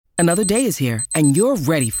Another day is here, and you're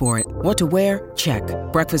ready for it. What to wear? Check.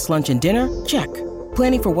 Breakfast, lunch, and dinner? Check.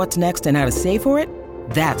 Planning for what's next and how to save for it?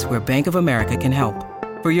 That's where Bank of America can help.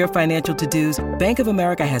 For your financial to-dos, Bank of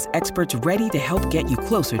America has experts ready to help get you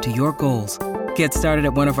closer to your goals. Get started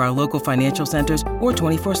at one of our local financial centers or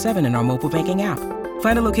 24/7 in our mobile banking app.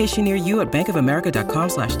 Find a location near you at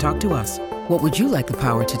bankofamerica.com/talktous. What would you like the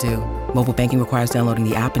power to do? Mobile banking requires downloading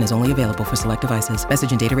the app and is only available for select devices.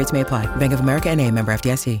 Message and data rates may apply. Bank of America N.A., member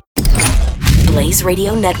FDIC. Blaze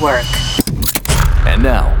Radio Network. And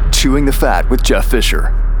now, Chewing the Fat with Jeff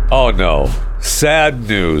Fisher. Oh, no. Sad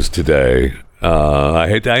news today. I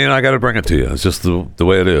hate to, I got to bring it to you. It's just the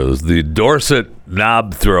way it is. The Dorset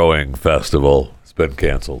Knob Throwing Festival has been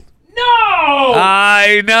canceled. No!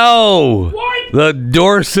 I know! What? The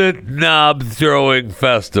Dorset Knob Throwing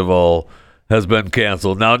Festival has been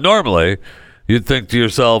canceled. Now, normally, you'd think to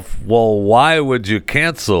yourself, well, why would you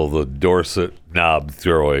cancel the Dorset Knob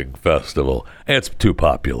Throwing Festival? It's too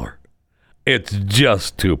popular. It's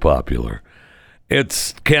just too popular.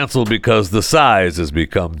 It's canceled because the size has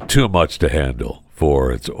become too much to handle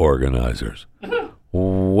for its organizers.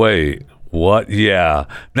 Wait, what? Yeah.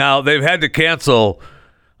 Now, they've had to cancel,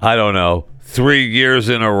 I don't know, 3 years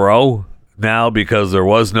in a row now because there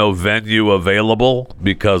was no venue available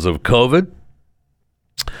because of COVID.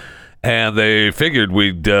 And they figured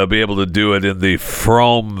we'd be able to do it in the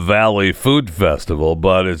Frome Valley Food Festival,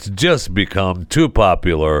 but it's just become too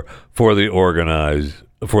popular for the organizers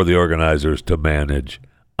to manage.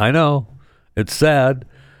 I know. It's sad.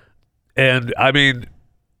 And, I mean,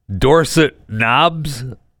 Dorset Knobs?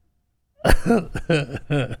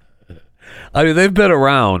 I mean, they've been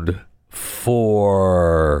around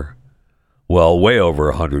for, well, way over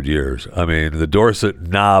 100 years. I mean, the Dorset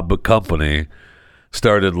Knob Company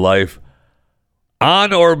started life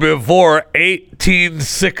on or before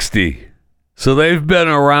 1860. So they've been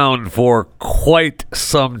around for quite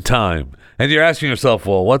some time. And you're asking yourself,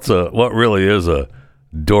 well, what really is a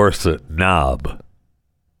Dorset knob?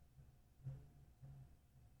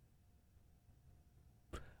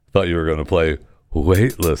 Thought you were going to play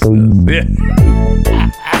weightlessness.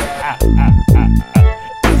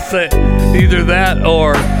 Either that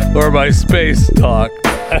or my space talk.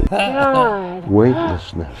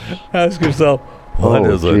 Weightlessness. Ask yourself, what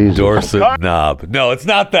is a Jesus. Dorset knob? No, it's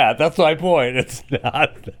not that. That's my point. It's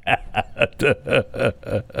not that.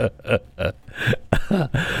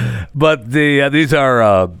 But these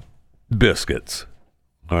are biscuits.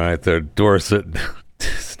 All right, they're Dorset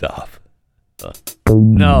stuff.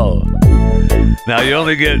 No. Now you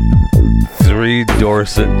only get 3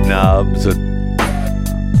 Dorset knobs.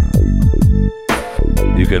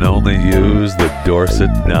 You can only use the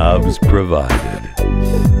Dorset knobs provided.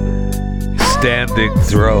 Standing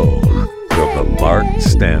throw from the marked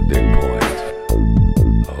standing point.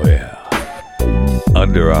 Oh yeah.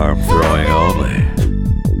 Underarm throwing only.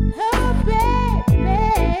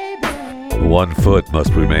 1 foot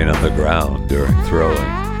must remain on the ground during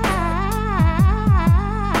throwing.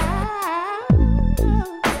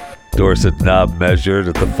 Dorset knob measured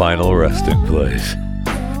at the final resting place.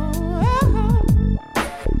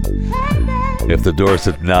 If the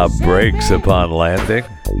Dorset knob breaks upon landing,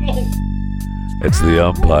 it's the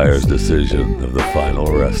umpire's decision of the final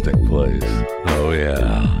resting place. Oh,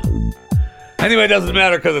 yeah. Anyway, it doesn't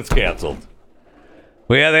matter because it's canceled.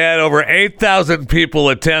 They had over 8,000 people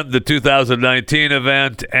attend the 2019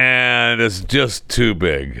 event, and it's just too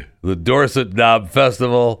big. The Dorset Knob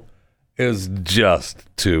Festival is just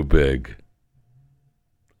too big.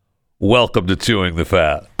 Welcome to Chewing the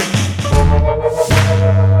Fat.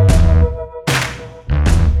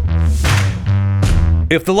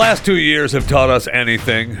 If the last 2 years have taught us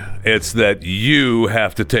anything, it's that you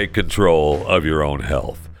have to take control of your own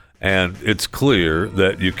health. And it's clear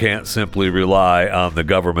that you can't simply rely on the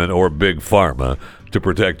government or big pharma to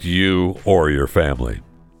protect you or your family.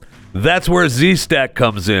 That's where Z-Stack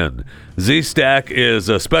comes in. Z-Stack is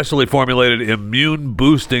a specially formulated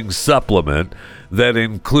immune-boosting supplement that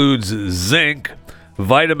includes zinc,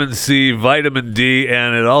 vitamin C, vitamin D,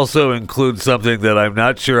 and it also includes something that I'm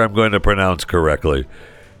not sure I'm going to pronounce correctly.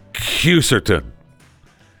 Quercetin.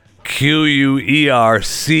 Quercetin.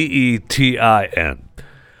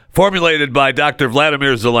 Formulated by Dr.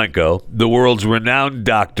 Vladimir Zelenko, the world's renowned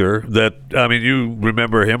doctor that, you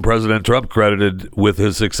remember him, President Trump credited with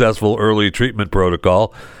his successful early treatment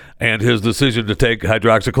protocol and his decision to take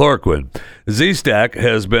hydroxychloroquine. Z-Stack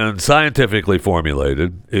has been scientifically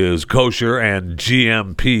formulated, is kosher and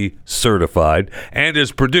GMP certified, and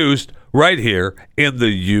is produced right here in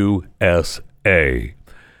the USA.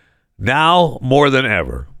 Now, more than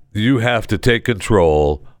ever, you have to take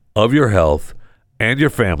control of your health and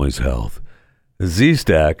your family's health,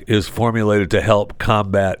 Z-Stack is formulated to help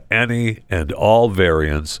combat any and all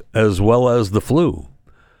variants as well as the flu.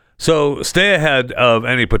 So stay ahead of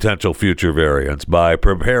any potential future variants by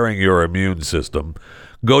preparing your immune system.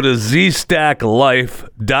 Go to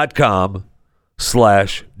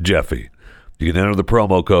zstacklife.com/Jeffy. You can enter the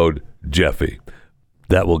promo code Jeffy.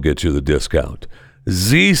 That will get you the discount.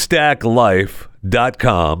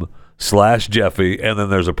 zstacklife.com/Jeffy, and then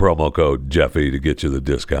there's a promo code Jeffy to get you the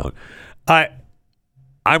discount.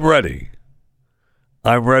 I'm ready.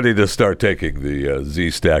 I'm ready to start taking the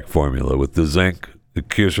Z-Stack formula with the zinc, the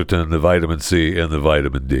quercetin, the vitamin C, and the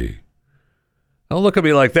vitamin D. Don't look at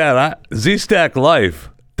me like that.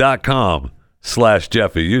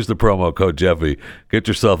 zstacklife.com/Jeffy. Use the promo code Jeffy. Get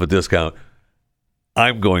yourself a discount.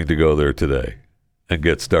 I'm going to go there today and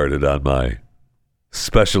get started on my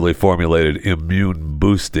specially formulated immune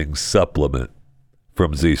boosting supplement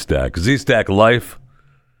from Z-Stack.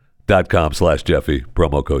 zstacklife.com/Jeffy.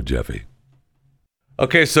 Promo code Jeffy.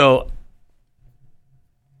 Okay, so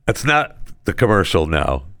it's not the commercial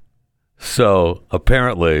now. So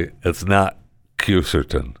apparently it's not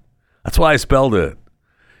quercetin. That's why I spelled it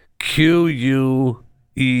Quercetin.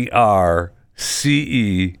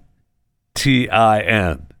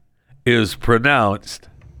 Is pronounced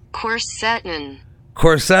quercetin.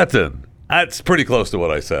 Quercetin. That's pretty close to what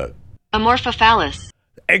I said. Amorphophallus.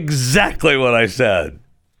 Exactly what I said.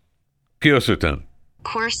 Quercetin.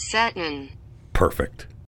 Quercetin. Perfect.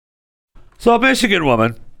 So a Michigan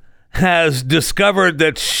woman has discovered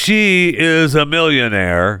that she is a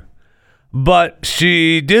millionaire, but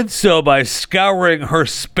she did so by scouring her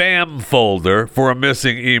spam folder for a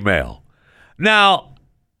missing email. Now,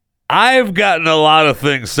 I've gotten a lot of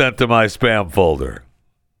things sent to my spam folder,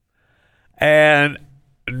 and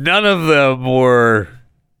none of them were,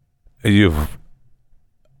 you've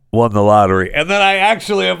won the lottery, and then I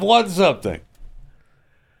actually have won something.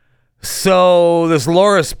 So this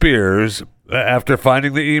Laura Spears, after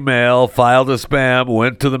finding the email, filed a spam,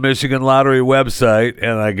 went to the Michigan Lottery website,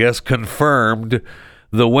 and I guess confirmed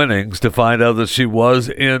the winnings to find out that she was,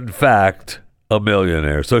 in fact, a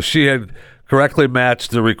millionaire. So she had correctly matched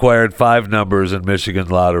the required 5 numbers in Michigan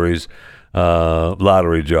Lottery's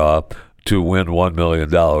lottery draw to win $1 million,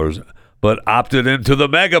 but opted into the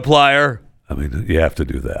Megaplier. I mean, you have to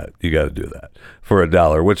do that. You got to do that for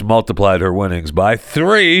 $1, which multiplied her winnings by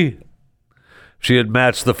 3. She had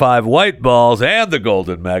matched the 5 white balls and the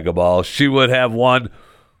golden mega ball. She would have won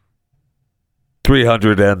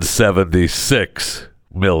 $376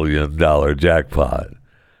 million jackpot.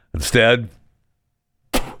 Instead,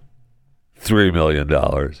 $3 million.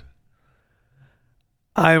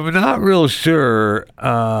 I'm not real sure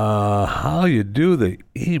how you do the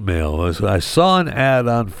email. I saw an ad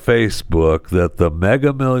on Facebook that the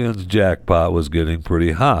Mega Millions jackpot was getting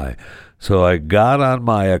pretty high. So I got on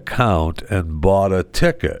my account and bought a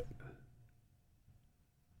ticket.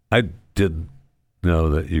 I didn't know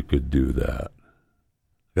that you could do that.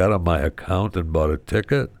 Got on my account and bought a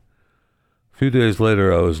ticket. A few days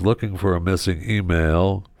later, I was looking for a missing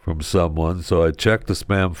email from someone, so I checked the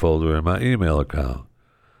spam folder in my email account.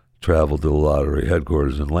 Traveled to the lottery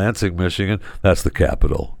headquarters in Lansing, Michigan. That's the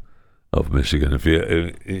capital of Michigan. If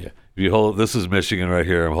you hold, this is Michigan right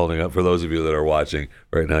here. I'm holding up for those of you that are watching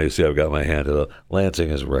right now. You see, I've got my hand.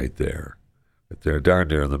 Lansing is right there, darn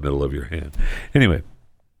near in the middle of your hand. Anyway,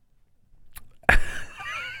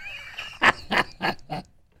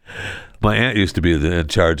 my aunt used to be in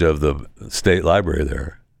charge of the state library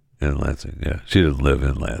there in Lansing. Yeah, she didn't live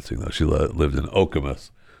in Lansing though. She lived in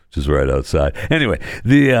Okemos, which is right outside. Anyway,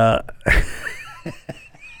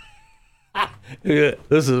 this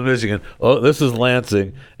is Michigan. Oh, this is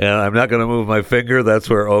Lansing, and I'm not going to move my finger. That's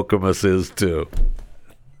where Okemos is too.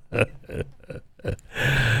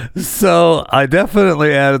 So I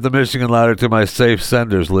definitely added the Michigan Lottery to my safe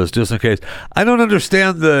senders list just in case. I don't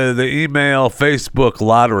understand the email Facebook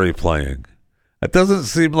lottery playing. It doesn't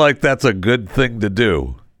seem like that's a good thing to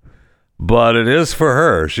do, but it is for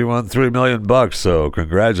her. She won $3 million, so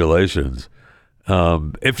congratulations.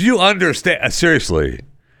 If you understand, seriously,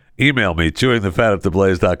 email me,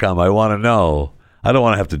 chewingthefat@theblaze.com. I want to know. I don't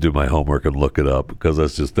want to have to do my homework and look it up because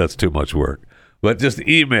that's too much work. But just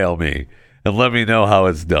email me and let me know how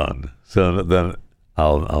it's done. So then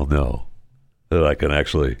I'll know that I can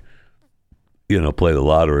actually, play the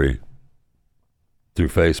lottery through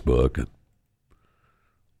Facebook and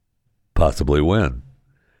possibly win.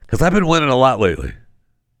 Because I've been winning a lot lately.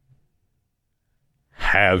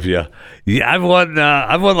 Have you? Yeah, I've won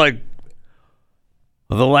like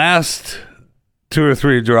the last 2 or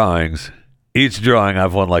 3 drawings. Each drawing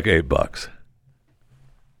I've won like $8.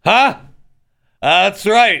 Huh? That's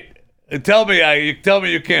right. Tell me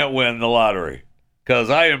you can't win the lottery, because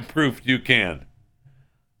I am proof you can.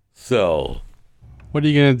 So, what are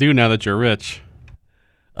you going to do now that you're rich?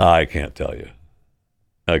 I can't tell you.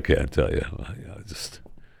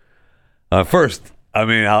 First, I'm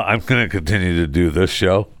going to continue to do this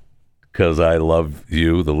show because I love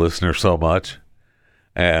you, the listener, so much,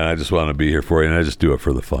 and I just want to be here for you, and I just do it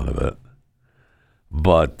for the fun of it.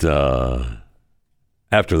 But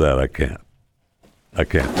after that, I can't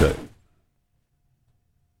tell you.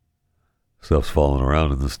 Stuff's falling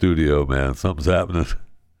around in the studio, man. Something's happening.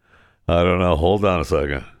 I don't know. Hold on a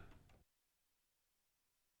second.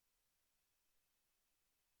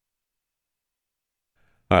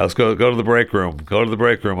 All right, let's go to the break room. Go to the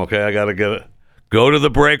break room, okay? I got to get it. Go to the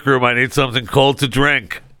break room. I need something cold to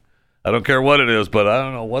drink. I don't care what it is, but I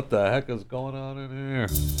don't know what the heck is going on in here.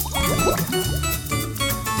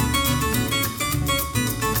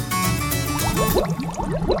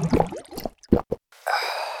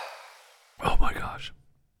 Oh, my gosh.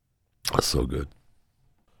 That's so good.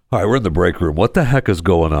 All right, we're in the break room. What the heck is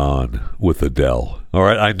going on with Adele? All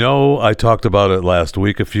right, I know I talked about it last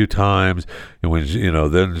week a few times, and when it's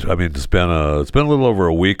been a little over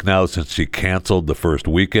a week now since she canceled the first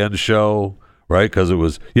weekend show, right? Because it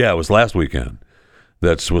was last weekend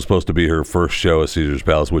that was supposed to be her first show at Caesar's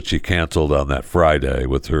Palace, which she canceled on that Friday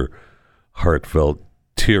with her heartfelt,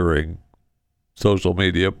 tearing social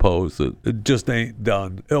media post. It just ain't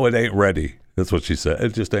done. Oh, it ain't ready. That's what she said.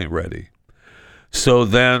 It just ain't ready. So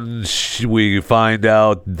then we find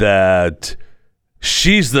out that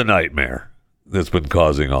she's the nightmare that's been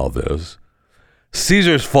causing all this.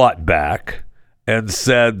 Caesars fought back and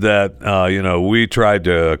said that, we tried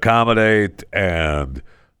to accommodate and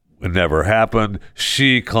it never happened.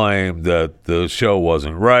 She claimed that the show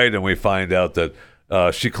wasn't right, and we find out that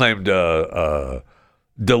she claimed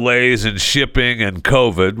delays in shipping and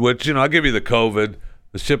COVID, which, I'll give you the COVID.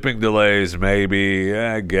 The shipping delays, maybe,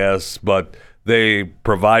 I guess, but they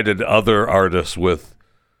provided other artists with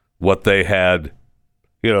what they had,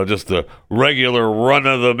 just the regular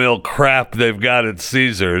run-of-the-mill crap they've got at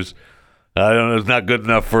Caesars. I don't know, it's not good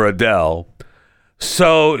enough for Adele.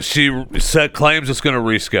 So she claims it's going to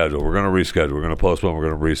reschedule. We're going to reschedule. We're going to postpone. We're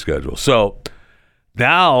going to reschedule. So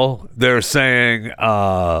now they're saying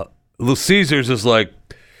Caesars is like,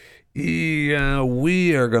 yeah,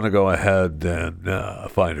 we are going to go ahead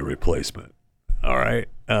and find a replacement. All right.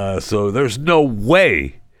 So there's no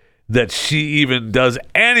way that she even does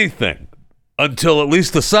anything until at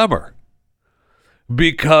least the summer,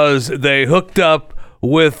 because they hooked up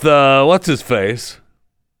with what's his face,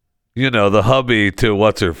 the hubby to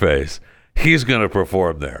what's her face. He's going to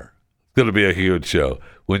perform there. It's going to be a huge show.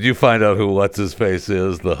 When you find out who what's his face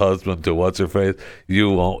is, the husband to what's her face,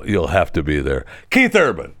 you'll have to be there. Keith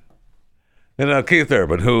Urban. Keith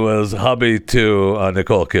Urban, who was hubby to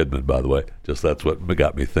Nicole Kidman, by the way. Just that's what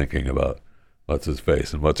got me thinking about what's his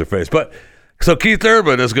face and what's her face. But so Keith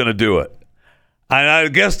Urban is going to do it. And I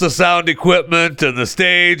guess the sound equipment and the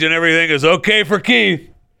stage and everything is okay for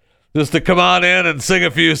Keith just to come on in and sing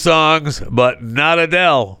a few songs, but not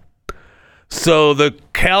Adele. So the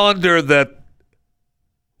calendar that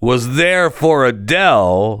was there for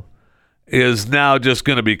Adele is now just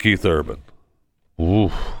going to be Keith Urban.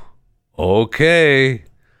 Ooh. Okay,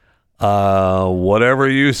 whatever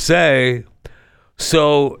you say.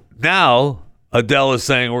 So now Adele is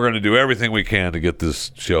saying we're going to do everything we can to get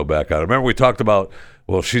this show back out. Remember we talked about,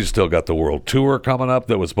 she's still got the world tour coming up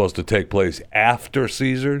that was supposed to take place after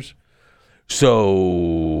Caesars.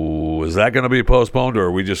 So is that going to be postponed, or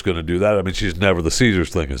are we just going to do that? I mean, the Caesars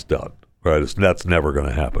thing is done, right? That's never going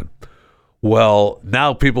to happen. Well,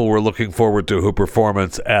 now people were looking forward to her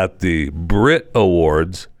performance at the Brit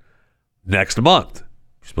Awards next month.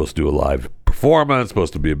 She's supposed to do a live performance,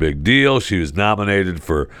 supposed to be a big deal. She was nominated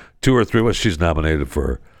for 2 or 3. What she's nominated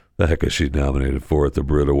for? The heck is she nominated for at the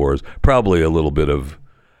Brit Awards? Probably a little bit of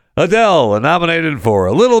Adele, nominated for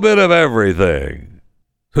a little bit of everything.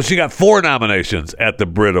 So she got 4 nominations at the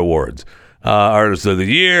Brit Awards. Artist of the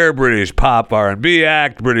Year, British Pop R&B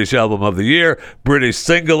Act, British Album of the Year, British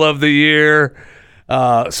Single of the Year.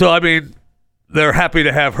 They're happy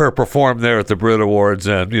to have her perform there at the Brit Awards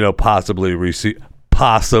and,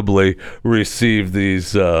 possibly receive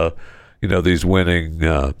these, these winning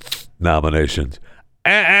nominations.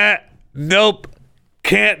 Nope.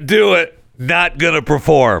 Can't do it. Not going to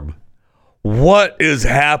perform. What is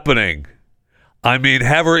happening?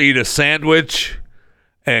 Have her eat a sandwich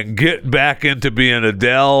and get back into being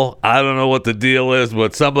Adele. I don't know what the deal is,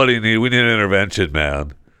 but we need an intervention,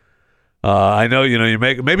 man. I know,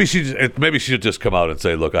 maybe she should just come out and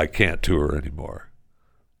say, look, I can't tour anymore.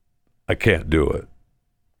 I can't do it.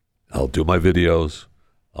 I'll do my videos.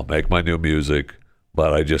 I'll make my new music,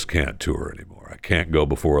 but I just can't tour anymore. I can't go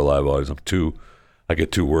before a live audience. I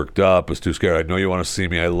get too worked up. It's too scary. I know you want to see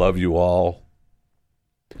me. I love you all.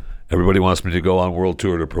 Everybody wants me to go on world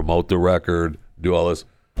tour to promote the record, do all this.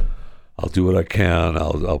 I'll do what I can.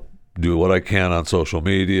 I'll do what I can on social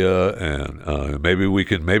media, and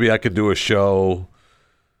maybe I can do a show,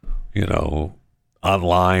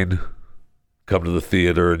 online. Come to the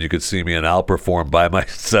theater and you could see me, and I'll perform by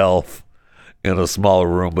myself in a smaller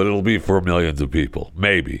room, but it'll be for millions of people.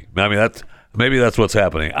 Maybe. I mean, maybe that's what's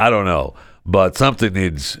happening. I don't know. But she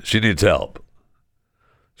needs help.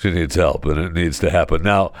 She needs help, and it needs to happen.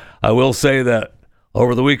 Now, I will say that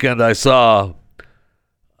over the weekend I saw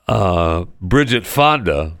Bridget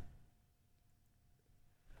Fonda,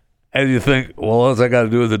 and you think, well, what's that got to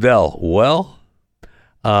do with Adele? Well,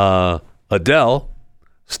 Adele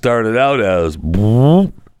started out as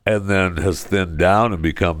and then has thinned down and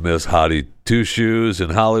become Miss Hottie Two Shoes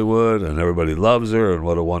in Hollywood, and everybody loves her, and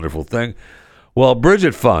what a wonderful thing. Well,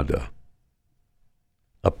 Bridget Fonda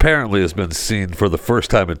apparently has been seen for the first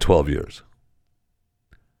time in 12 years.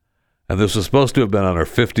 And this was supposed to have been on her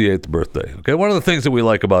 58th birthday. Okay, one of the things that we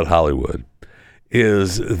like about Hollywood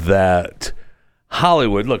is that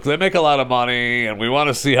Hollywood, look, they make a lot of money, and we want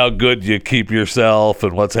to see how good you keep yourself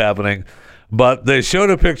and what's happening. But they showed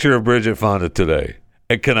a picture of Bridget Fonda today.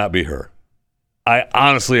 It cannot be her.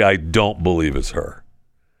 I don't believe it's her.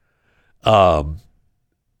 I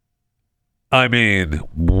mean,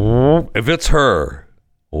 if it's her,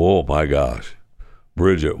 oh my gosh.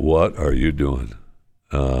 Bridget, what are you doing?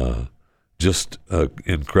 Just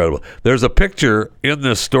incredible. There's a picture in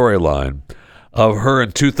this storyline of her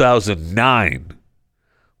in 2009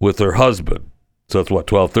 with her husband. So that's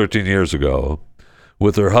 12, 13 years ago.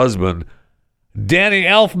 With her husband, Danny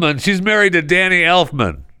Elfman. She's married to Danny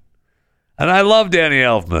Elfman. And I love Danny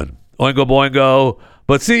Elfman. Oingo boingo.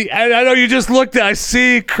 But see, I know you just looked at, I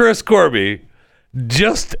see Chris Corby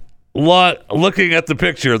just looking at the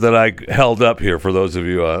picture that I held up here for those of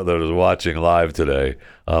you that are watching live today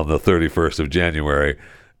on the 31st of January,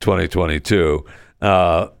 2022.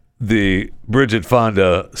 The Bridget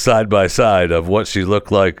Fonda side by side of what she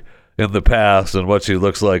looked like in the past and what she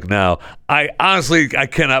looks like now. I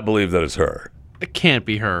cannot believe that it's her. It can't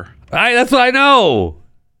be her. That's what I know.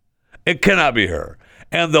 It cannot be her.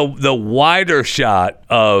 And the wider shot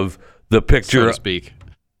of the picture, so to speak,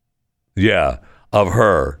 of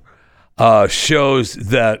her shows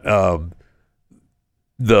that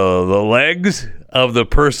the legs of the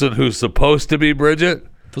person who's supposed to be Bridget.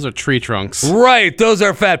 Those are tree trunks. Right, those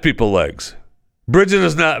are fat people legs. Bridget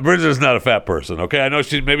is not a fat person. Okay, I know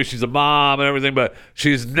maybe she's a mom and everything, but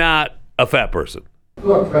she's not a fat person.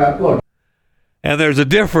 Look, fat, look. And there's a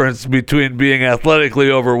difference between being athletically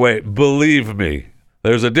overweight. Believe me,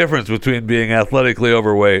 there's a difference between being athletically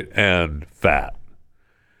overweight and fat.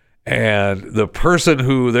 And the person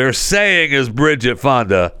who they're saying is Bridget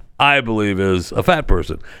Fonda, I believe, is a fat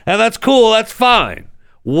person. And that's cool. That's fine.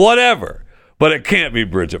 Whatever. But it can't be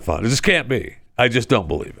Bridget Fonda. It just can't be. I just don't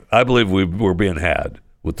believe it. I believe we're being had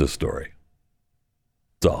with this story.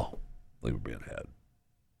 That's all. I believe we're being had.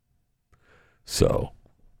 So,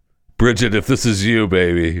 Bridget, if this is you,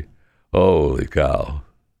 baby, holy cow.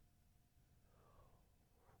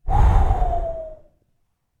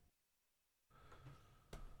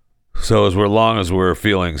 So as long as we're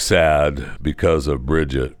feeling sad because of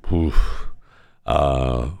Bridget, who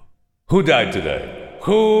died today?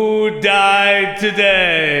 Who died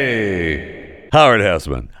today? Howard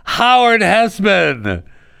Hesseman. Howard Hesseman.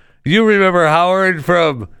 You remember Howard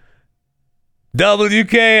from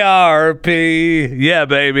WKRP? Yeah,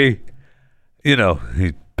 baby. You know,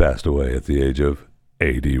 he passed away at the age of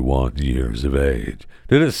 81 years of age.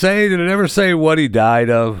 Did it ever say what he died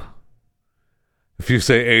of? If you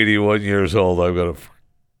say 81 years old, I'm going to...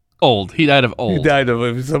 Old. He died of old. He died of...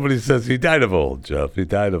 If somebody says he died of old, Jeff. He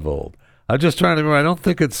died of old. I'm just trying to remember. I don't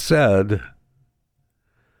think it said.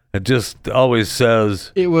 It just always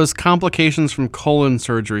says... It was complications from colon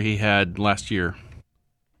surgery he had last year.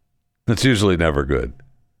 It's usually never good.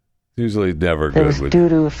 Usually never It was good. due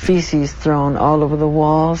to feces thrown all over the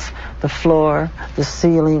walls, the floor, the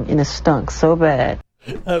ceiling, and it stunk so bad.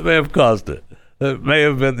 That may have caused it. That may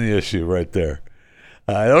have been the issue right there.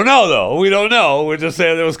 I don't know, though. We don't know. We're just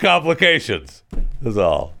saying there was complications. That's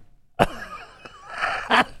all.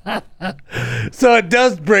 So it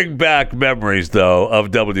does bring back memories, though, of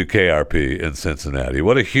WKRP in Cincinnati.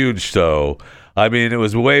 What a huge show. I mean, it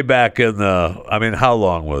was way back in the... I mean, how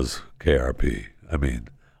long was KRP? I mean,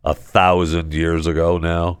 1,000 years ago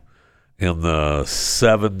now, in the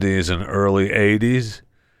 70s and early 80s.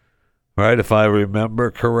 right? If I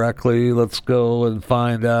remember correctly, let's go and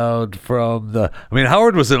find out from the. I mean,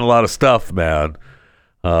 Howard was in a lot of stuff, man.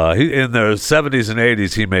 He in the 70s and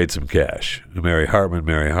 80s, he made some cash. Mary Hartman.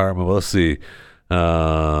 Well, let's see.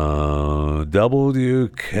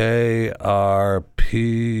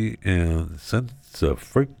 WKRP in Cincinnati.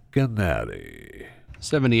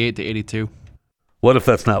 78 to 82. What if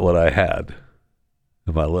that's not what I had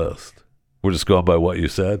in my list? We're just going by what you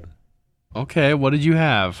said? Okay, what did you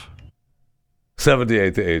have?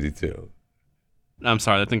 78 to 82. I'm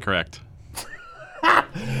sorry, that's incorrect.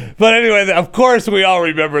 But anyway, of course, we all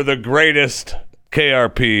remember the greatest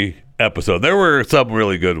KRP episode. There were some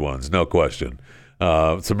really good ones, no question.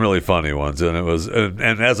 Some really funny ones. And it was, and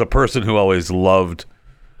as a person who always loved,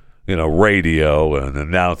 radio and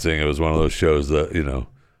announcing, it was one of those shows that,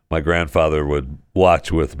 my grandfather would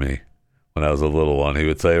watch with me when I was a little one. He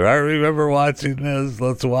would say, I remember watching this.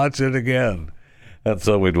 Let's watch it again. And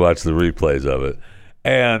so we'd watch the replays of it.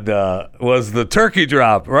 And was the turkey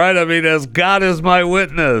drop, right? I mean, as God is my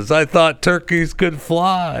witness, I thought turkeys could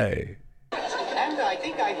fly. And I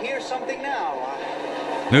think I hear something now.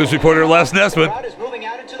 News reporter Les Nesbitt. The crowd is moving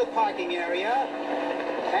out into the parking area.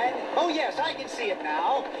 And, oh yes, I can see it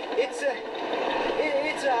now. It's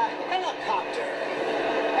a helicopter.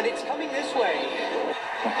 And it's coming this way.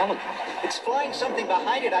 A helicopter? It's flying something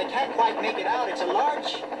behind it. I can't quite make it out. It's a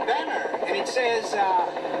large banner. And it says,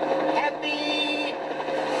 Happy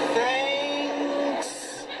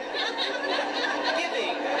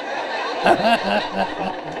Thanksgiving.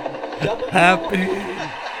 Happy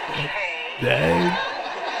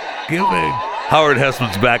Thanksgiving. Howard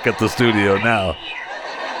Hessman's back at the studio now.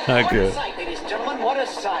 Thank you. What a sight, ladies and gentlemen. What a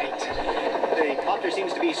sight. The copter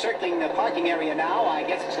seems to be circling the parking area now. I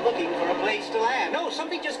guess it's looking for a place to land. No,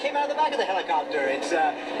 something just came out of the back of the helicopter. It's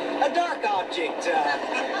a dark object.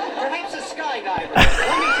 Perhaps a skydiver.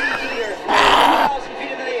 Coming to the earth, 2,000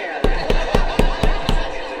 feet into the air.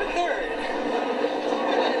 It's the third.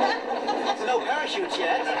 There's no parachutes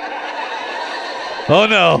yet. Oh,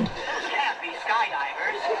 no. Happy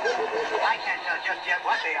skydivers. I can't tell just yet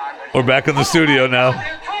what they are, but... We're back in the studio now.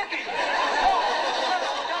 They're talking.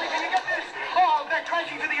 Johnny, can you get this? Oh, they're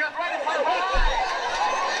crashing to the earth right in front of our eyes.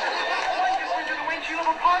 One just went through the windshield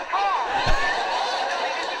of a parked car.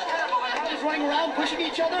 This is terrible. The crowd is running around, pushing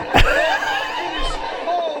each other.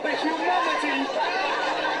 Oh, the humanity.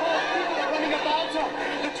 People are running about.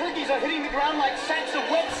 The turkeys are hitting the ground like sacks of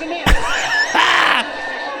wet cement.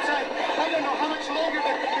 I don't know how much longer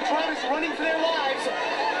the crowd is running for their lives.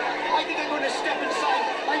 I think I'm going to step inside.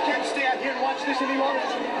 I can't stay out here and watch this any longer.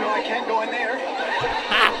 No, I can't go in there.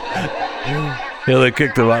 Yeah, they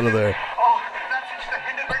kicked him out of there. Oh, not since the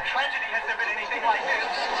Hindenburg tragedy has there been anything like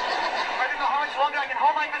this. I don't know how much longer I can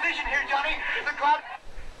hold my position here, Johnny. The crowd...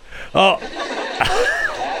 Oh,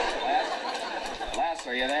 Les,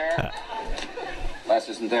 are you there? Les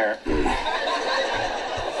isn't there.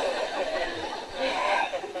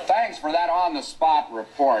 Thanks for that on-the-spot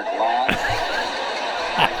report, Les.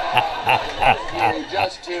 You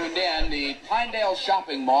just tuned in. The Pinedale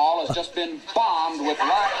Shopping Mall has just been bombed with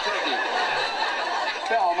live turkey.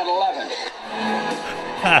 Film at 11.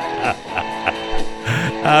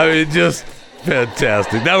 I mean, just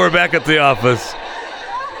fantastic. Now we're back at the office.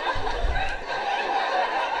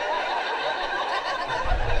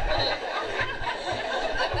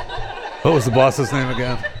 What was the boss's name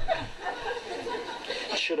again?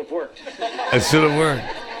 It should have worked. It should have worked.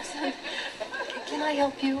 Can I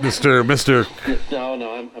help you? Mr.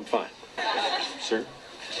 No, I'm fine. Sir?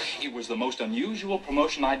 It was the most unusual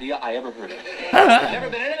promotion idea I ever heard of. There's never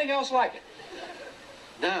been anything else like it.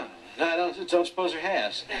 No, I don't suppose there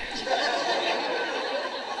has.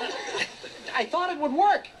 I thought it would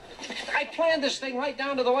work. I planned this thing right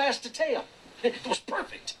down to the last detail. It was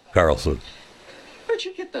perfect. Carlson. Where'd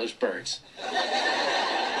you get those birds?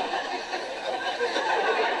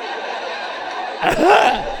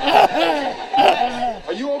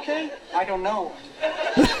 Are you okay? I don't know. A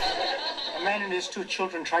man and his two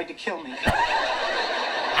children tried to kill me.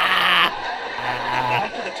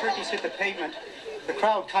 After the turkeys hit the pavement, the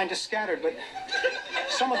crowd kind of scattered, but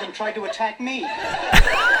some of them tried to attack me. I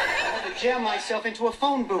had to jam myself into a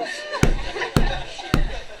phone booth.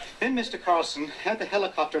 Then Mr. Carlson had the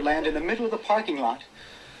helicopter land in the middle of the parking lot.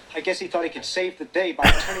 I guess he thought he could save the day by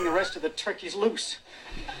turning the rest of the turkeys loose.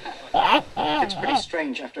 It's pretty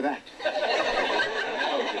strange after that.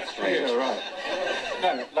 Yeah, right.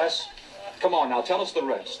 No, Les, come on now, tell us the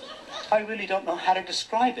rest. I really don't know how to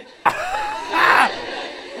describe it.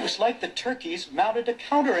 It was like the turkeys mounted a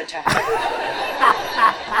counterattack.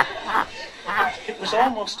 It was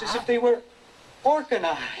almost as if they were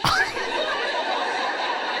organized.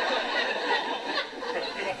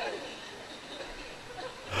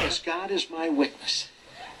 As God is my witness,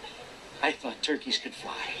 I thought turkeys could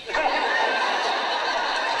fly.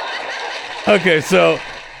 Okay, so,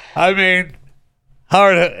 I mean,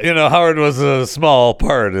 Howard was a small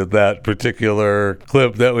part of that particular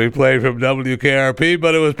clip that we played from WKRP,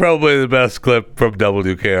 but it was probably the best clip from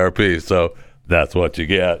WKRP, so that's what you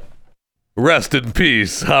get. Rest in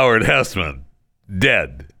peace, Howard Hessman,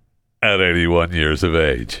 dead at 81 years of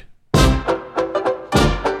age.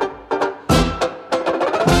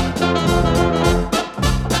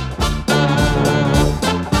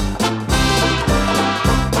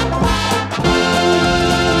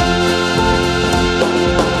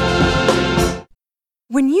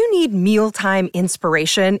 When you need mealtime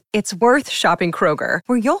inspiration, it's worth shopping Kroger,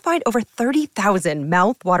 where you'll find over 30,000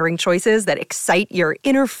 mouth-watering choices that excite your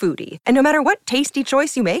inner foodie. And no matter what tasty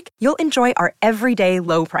choice you make, you'll enjoy our everyday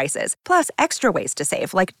low prices, plus extra ways to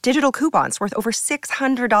save, like digital coupons worth over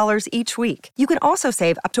 $600 each week. You can also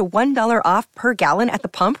save up to $1 off per gallon at the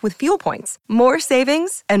pump with fuel points. More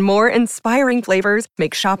savings and more inspiring flavors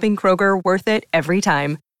make shopping Kroger worth it every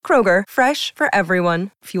time. Kroger, fresh for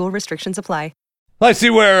everyone. Fuel restrictions apply. I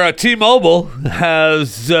see where T-Mobile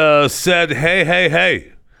has said,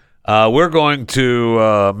 hey, we're going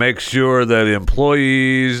to make sure that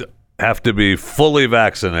employees have to be fully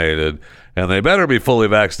vaccinated, and they better be fully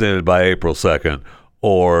vaccinated by April 2nd,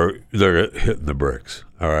 or they're hitting the bricks,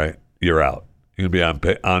 all right? You're out. You're going to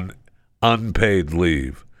be on unpaid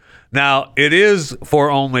leave. Now, it is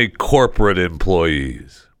for only corporate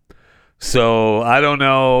employees. So I don't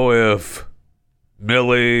know if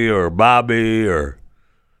Millie or Bobby or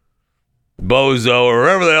Bozo or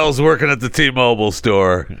whoever the hell's working at the T-Mobile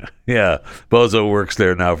store. Yeah, Bozo works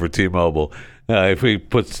there now for T-Mobile. If he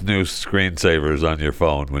puts new screensavers on your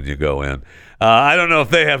phone when you go in. I don't know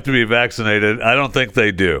if they have to be vaccinated. I don't think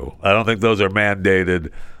they do. I don't think those are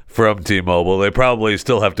mandated from T-Mobile. They probably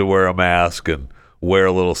still have to wear a mask and wear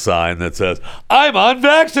a little sign that says, "I'm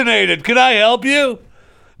unvaccinated. Can I help you?"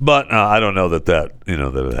 But I don't know that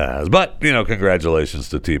it has. But, congratulations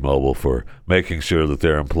to T-Mobile for making sure that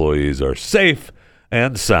their employees are safe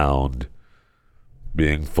and sound,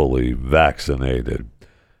 being fully vaccinated.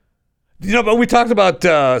 But we talked about,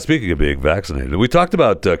 speaking of being vaccinated, we talked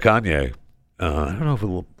about Kanye, I don't know if it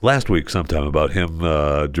was last week sometime, about him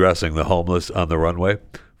dressing the homeless on the runway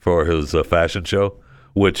for his fashion show,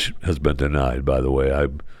 which has been denied, by the way. I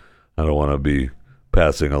don't want to be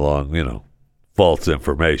passing along, false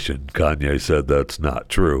information. Kanye said that's not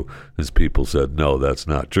true. His people said, no, that's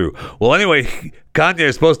not true. Well, anyway, Kanye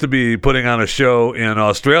is supposed to be putting on a show in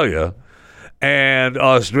Australia, and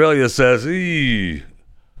Australia says,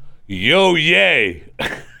 yo, yay.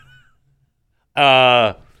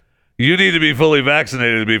 You need to be fully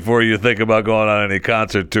vaccinated before you think about going on any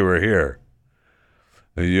concert tour here.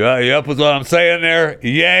 You up with what I'm saying there?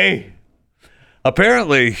 Yay.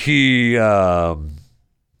 Apparently, he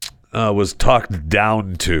was talked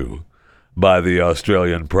down to by the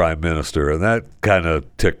Australian Prime Minister, and that kind of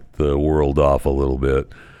ticked the world off a little bit.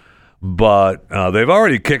 But they've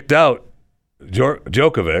already kicked out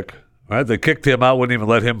Djokovic, right? They kicked him out, wouldn't even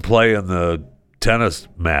let him play in the tennis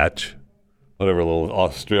match, whatever little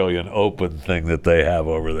Australian Open thing that they have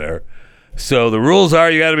over there. So the rules are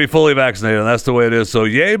you got to be fully vaccinated, and that's the way it is. So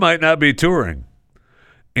Ye might not be touring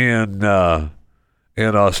in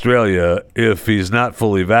Australia if he's not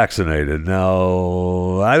fully vaccinated.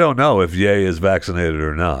 Now, I don't know if Ye is vaccinated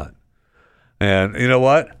or not. And you know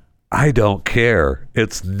what? I don't care.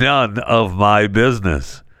 It's none of my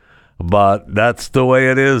business. But that's the way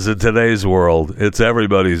it is in today's world. It's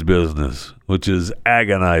everybody's business, which is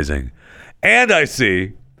agonizing. And I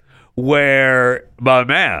see where my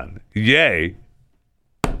man, Ye,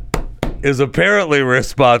 is apparently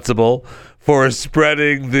responsible for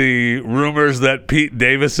spreading the rumors that Pete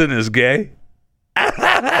Davidson is gay. That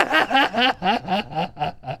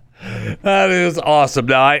is awesome.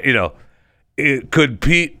 Now, could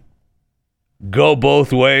Pete go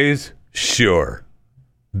both ways? Sure.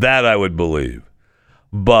 That I would believe.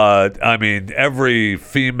 But, I mean, every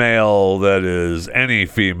female that is any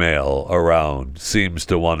female around seems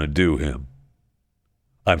to want to do him.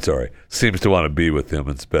 Seems to want to be with him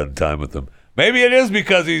and spend time with him. Maybe it is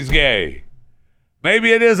because he's gay.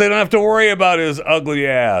 Maybe it is. They don't have to worry about his ugly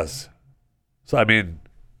ass. So, I mean,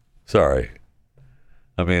 sorry.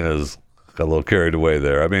 I mean, got a little carried away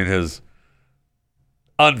there. I mean, his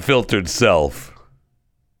unfiltered self.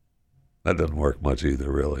 That doesn't work much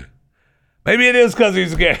either, really. Maybe it is because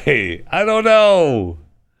he's gay. I don't know.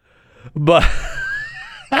 But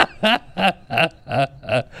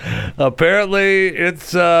apparently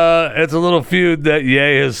it's a little feud that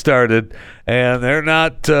Ye has started, and they're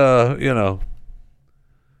not,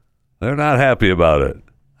 They're not happy about it.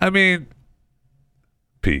 I mean,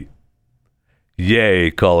 Pete, Ye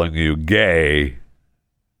calling you gay.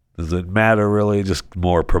 Does it matter, really? Just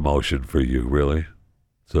more promotion for you, really.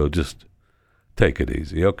 So just take it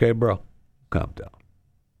easy, okay, bro? Calm down.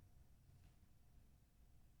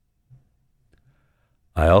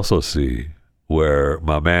 I also see where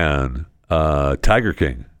my man, Tiger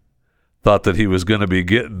King, thought that he was going to be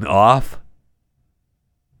getting off.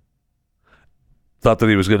 Thought that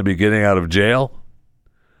he was going to be getting out of jail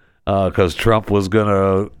because Trump was going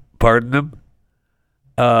to pardon him.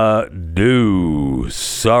 No,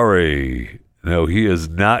 sorry. No, he is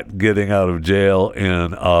not getting out of jail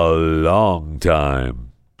in a long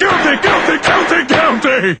time. Guilty, guilty, guilty,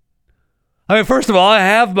 guilty! I mean, first of all, I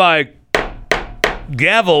have my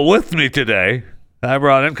gavel with me today. I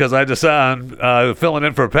brought in because I decided I'm filling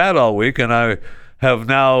in for Pat all week, and I have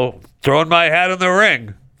now thrown my hat in the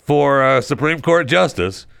ring for Supreme Court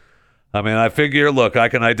Justice. I mean, I figure, look, I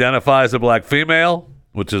can identify as a black female,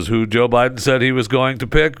 which is who Joe Biden said he was going to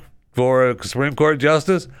pick for a Supreme Court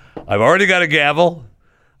Justice. I've already got a gavel.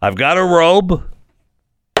 I've got a robe.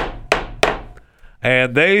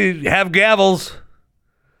 And they have gavels.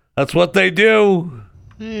 That's what they do.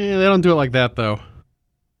 They don't do it like that, though.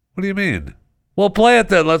 What do you mean? Well, play it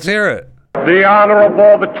then. Let's hear it. The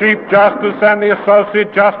Honorable, the Chief Justice and the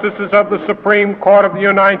Associate Justices of the Supreme Court of the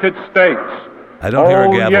United States. I don't hear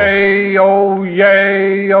a gavel. Yay, oh,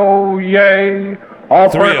 yay, oh, yay. All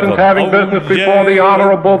persons having business before the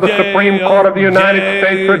Honorable, the Supreme Court of the United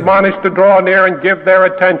States are admonished to draw near and give their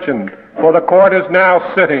attention, for the court is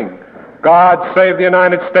now sitting. God save the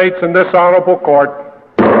United States and this honorable court.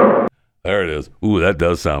 There it is. Ooh, that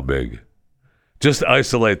does sound big. Just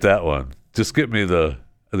isolate that one. Just get me the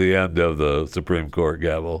end of the Supreme Court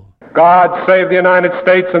gavel. God save the United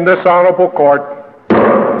States and this honorable court.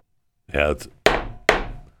 Yeah, it's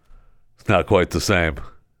not quite the same.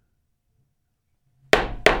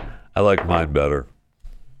 I like mine better.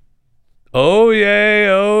 Oh, yay,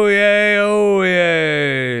 oh, yay, oh,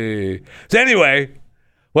 yay. So anyway,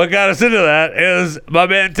 what got us into that is my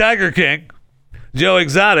man Tiger King, Joe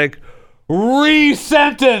Exotic,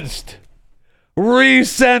 resentenced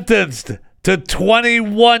to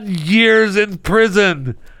 21 years in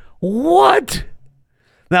prison. What?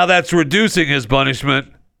 Now that's reducing his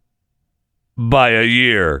punishment by a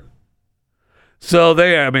year. So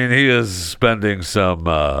he is spending some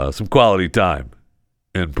quality time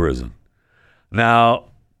in prison. Now,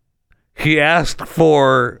 he asked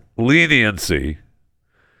for leniency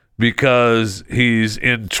because he's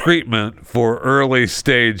in treatment for early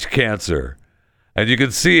stage cancer. And you can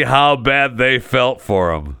see how bad they felt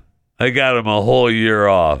for him. They got him a whole year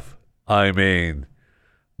off. I mean,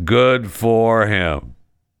 good for him.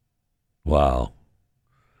 Wow.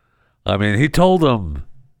 I mean, he told them,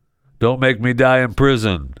 don't make me die in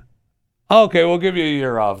prison. Okay, we'll give you a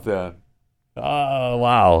year off then. Oh,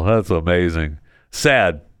 wow. That's amazing.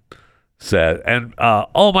 Sad. And,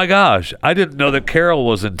 oh my gosh, I didn't know that Carol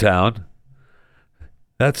was in town.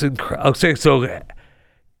 That's incredible. Okay, so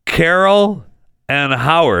Carol and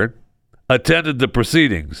Howard attended the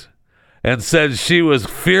proceedings and said she was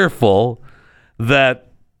fearful that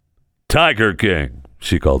Tiger King,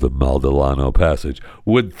 she called him Maldonado Passage,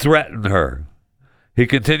 would threaten her. He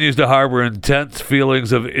continues to harbor intense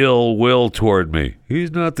feelings of ill will toward me. He's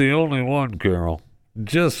not the only one, Carol.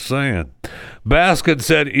 Just saying. Baskin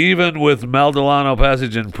said even with Maldonado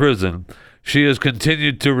Passage in prison, she has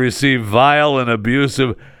continued to receive vile and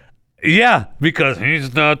abusive... Yeah, because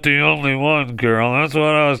he's not the only one, Carol. That's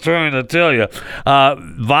what I was trying to tell you.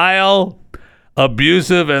 Vile,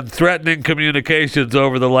 abusive, and threatening communications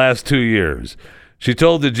over the last 2 years. She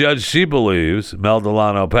told the judge she believes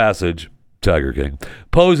Maldonado Passage, Tiger King,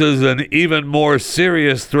 poses an even more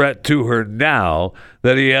serious threat to her now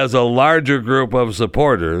that he has a larger group of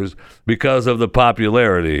supporters because of the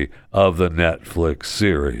popularity of the Netflix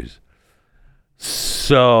series.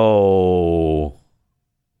 So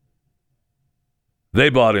they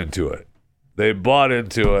bought into it.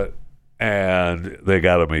 And they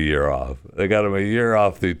got him a year off. They got him a year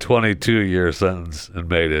off the 22-year sentence and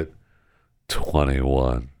made it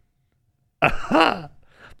 21.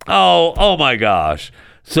 Oh my gosh.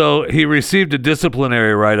 So he received a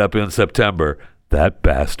disciplinary write-up in September, that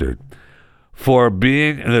bastard, for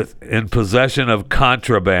being in possession of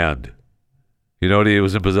contraband. You know what he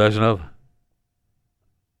was in possession of?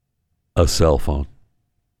 A cell phone.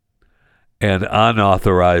 And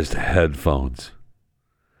unauthorized headphones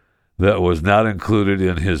that was not included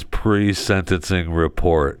in his pre-sentencing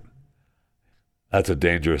report. That's a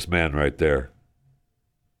dangerous man right there.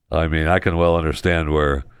 I mean, I can well understand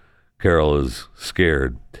where Carol is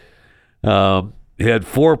scared. He had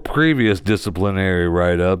 4 previous disciplinary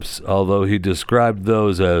write-ups, although he described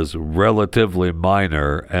those as relatively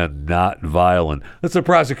minor and not violent. That's a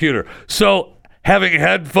prosecutor. So having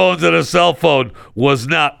headphones and a cell phone was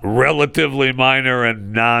not relatively minor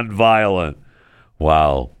and non-violent.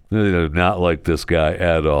 Wow. They did not like this guy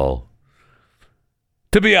at all.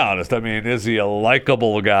 To be honest, I mean, is he a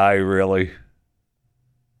likable guy, really?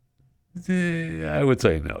 I would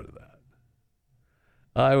say no to that.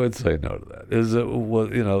 Is it,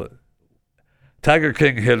 well, you know, Tiger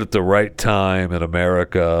King hit at the right time in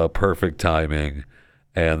America, perfect timing,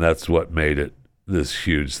 and that's what made it this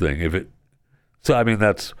huge thing. So I mean,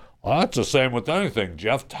 that's the same with anything,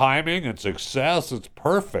 Jeff. Timing and success, it's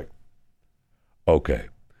perfect. Okay,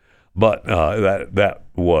 but that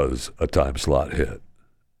was a time slot hit,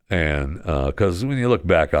 and because when you look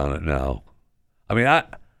back on it now, I mean,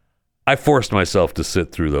 I forced myself to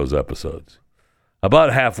sit through those episodes.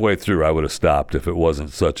 About halfway through, I would have stopped if it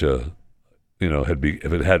wasn't such a,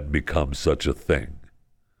 if it hadn't become such a thing,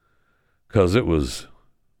 because it was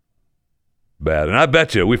bad. And I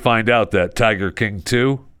bet you we find out that Tiger King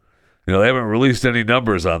 2, they haven't released any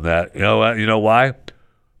numbers on that. You know why?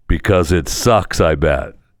 Because it sucks, I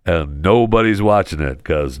bet. And nobody's watching it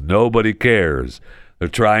because nobody cares. They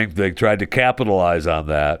tried to capitalize on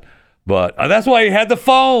that. But that's why he had the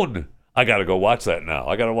phone. I got to go watch that now.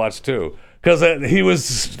 I got to watch 2. Because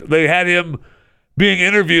they had him being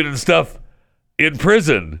interviewed and stuff in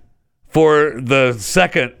prison for the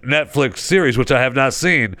second Netflix series, which I have not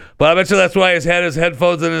seen. But I bet you that's why he's had his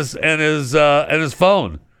headphones and his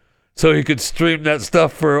phone, so he could stream that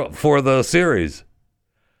stuff for the series.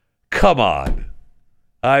 Come on,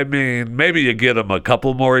 I mean, maybe you get him a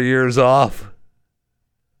couple more years off.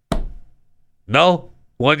 No,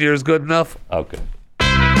 1 year is good enough. Okay.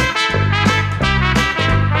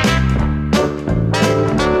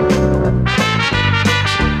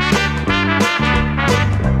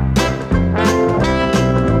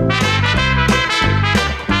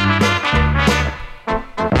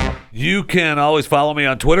 You can always follow me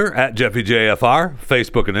on Twitter at JeffyJFR.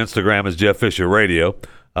 Facebook and Instagram is Jeff Fisher Radio.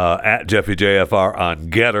 At JeffyJFR on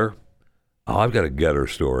Getter. Oh, I've got a Getter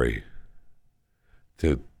story.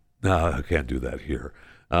 No, I can't do that here.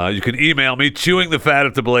 You can email me,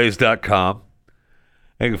 chewingthefat@theblaze.com.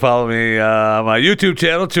 You can follow me on my YouTube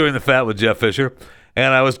channel, Chewing the Fat with Jeff Fisher.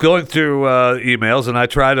 And I was going through emails, and I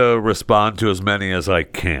try to respond to as many as I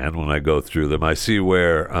can when I go through them. I see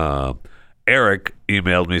where Eric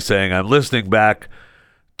emailed me saying, I'm listening back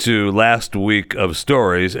to last week of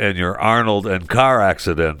stories and your Arnold and car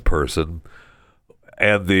accident person.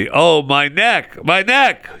 And my neck.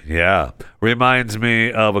 Yeah. Reminds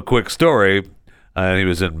me of a quick story. And he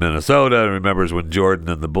was in Minnesota and remembers when Jordan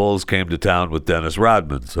and the Bulls came to town with Dennis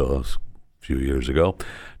Rodman. So that was a few years ago.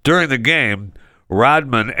 During the game,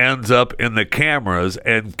 Rodman ends up in the cameras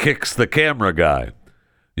and kicks the camera guy.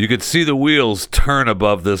 You could see the wheels turn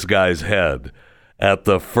above this guy's head. At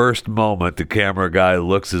the first moment, the camera guy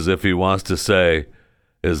looks as if he wants to say,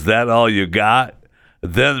 is that all you got?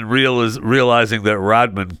 Then realizing that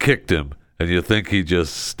Rodman kicked him, and you think he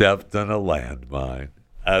just stepped on a landmine.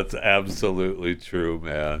 That's absolutely true,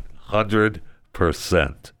 man.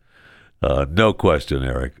 100%. No question,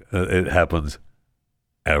 Eric. It happens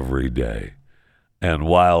every day. And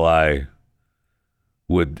while I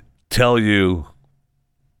would tell you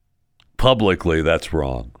publicly that's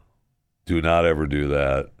wrong, do not ever do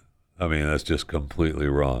that. I mean, that's just completely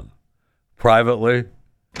wrong. Privately.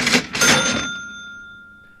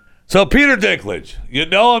 So Peter Dinklage, you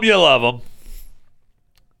know him, you love him.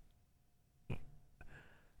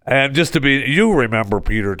 And just to be, you remember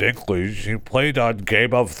Peter Dinklage. He played on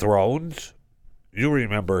Game of Thrones. You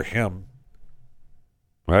remember him.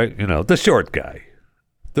 Right? The short guy.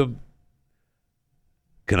 Can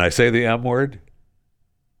I say the M word?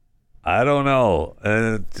 I don't know.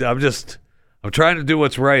 And I'm trying to do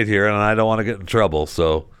what's right here, and I don't want to get in trouble.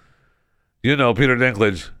 So, Peter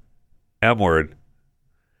Dinklage, M word.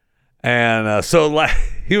 And so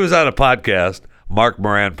he was on a podcast, Mark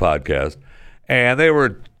Moran podcast, and they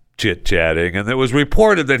were chit-chatting, and it was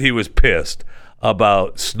reported that he was pissed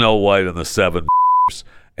about Snow White and the Seven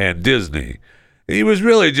and Disney. He was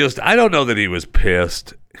really I don't know that he was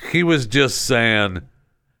pissed. He was just saying,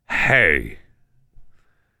 hey,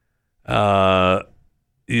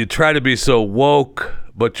 you try to be so woke,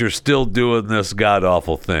 but you're still doing this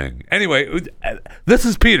god-awful thing. Anyway, this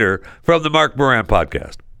is Peter from the Mark Moran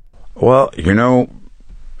podcast. Well,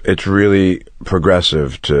 it's really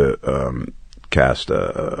progressive to cast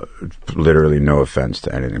literally no offense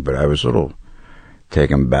to anything, but I was a little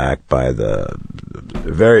taken back by the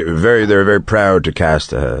they're very proud to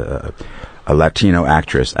cast a Latino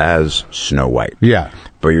actress as Snow White. Yeah.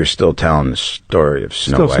 But you're still telling the story of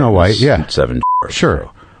Snow White. Snow White, yeah. Seven. Sure.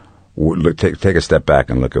 So, look, take a step back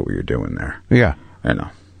and look at what you're doing there. Yeah. I know.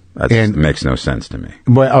 That makes no sense to me.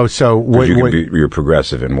 Well, you're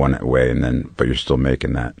progressive in one way, but you're still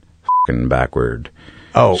making that fucking backward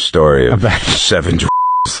story of 7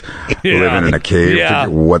 dwarves living in a cave. Yeah.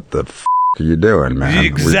 What the f*** are you doing, man?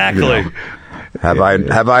 Exactly. Have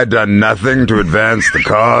I done nothing to advance the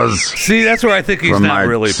cause? See, that's where I think he's not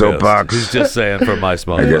really soapbox. He's just saying from my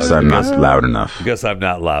small. I guess I'm not loud enough. I guess I'm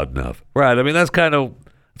not loud enough. Right. I mean, that's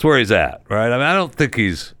where he's at. Right. I mean, I don't think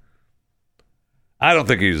he's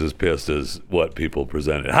as pissed as what people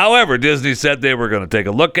presented. However, Disney said they were going to take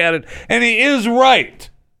a look at it, and he is right.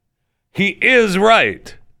 He is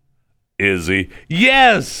right. Is he?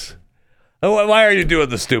 Yes. Why are you doing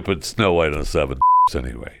the stupid Snow White and the 7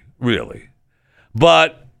 anyway? Really?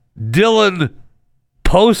 But Dylan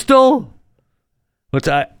Postl, which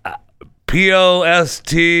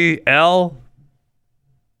Postl,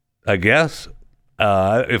 I guess.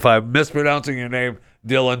 If I'm mispronouncing your name,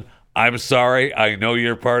 Dylan, I'm sorry. I know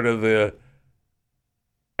you're part of the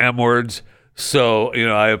M words, so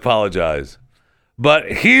I apologize.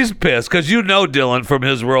 But he's pissed because Dylan from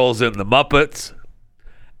his roles in the Muppets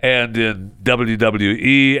and in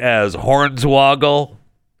WWE as Hornswoggle.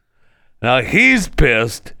 Now he's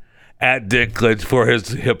pissed at Dinklage for his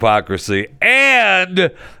hypocrisy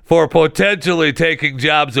and for potentially taking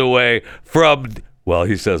jobs away from, well,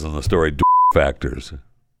 he says in the story, factors.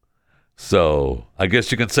 So I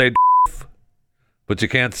guess you can say but you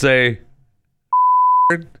can't say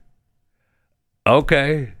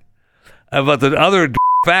okay. But the other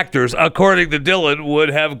factors, according to Dylan, would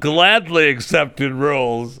have gladly accepted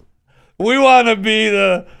roles. We want to be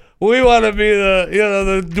the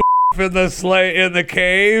the in the sleigh in the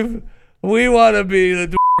cave. We want to be the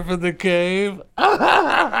dwarf in the cave.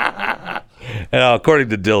 And according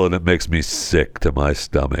to Dylan, it makes me sick to my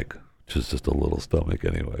stomach, which is just a little stomach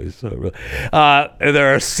anyway. So,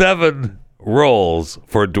 there are 7 roles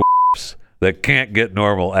for dwarfs that can't get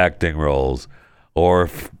normal acting roles, or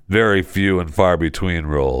very few and far between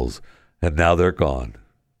roles, and now they're gone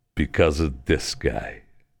because of this guy.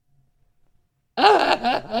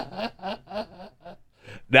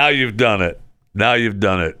 Now you've done it. Now you've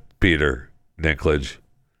done it, Peter Dinklage.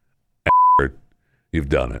 You've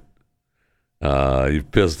done it.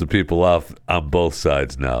 You've pissed the people off on both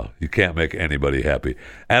sides now. You can't make anybody happy.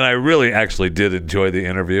 And I really actually did enjoy the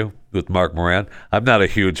interview with Mark Moran. I'm not a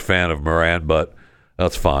huge fan of Moran, but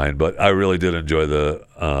that's fine. But I really did enjoy the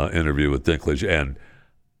interview with Dinklage. And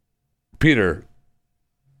Peter,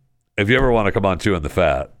 if you ever want to come on Chewing the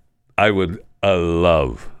Fat, I would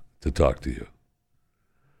love to talk to you.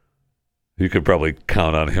 You could probably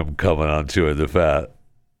count on him coming on Chewing the Fat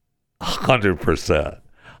 100%.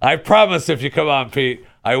 I promise if you come on, Pete,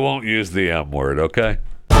 I won't use the M word, okay?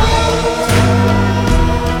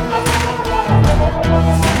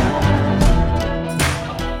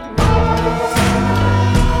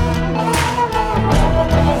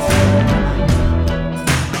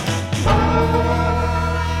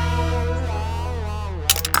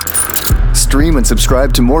 Stream and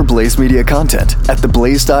subscribe to more Blaze Media content at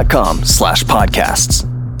theblaze.com/podcasts.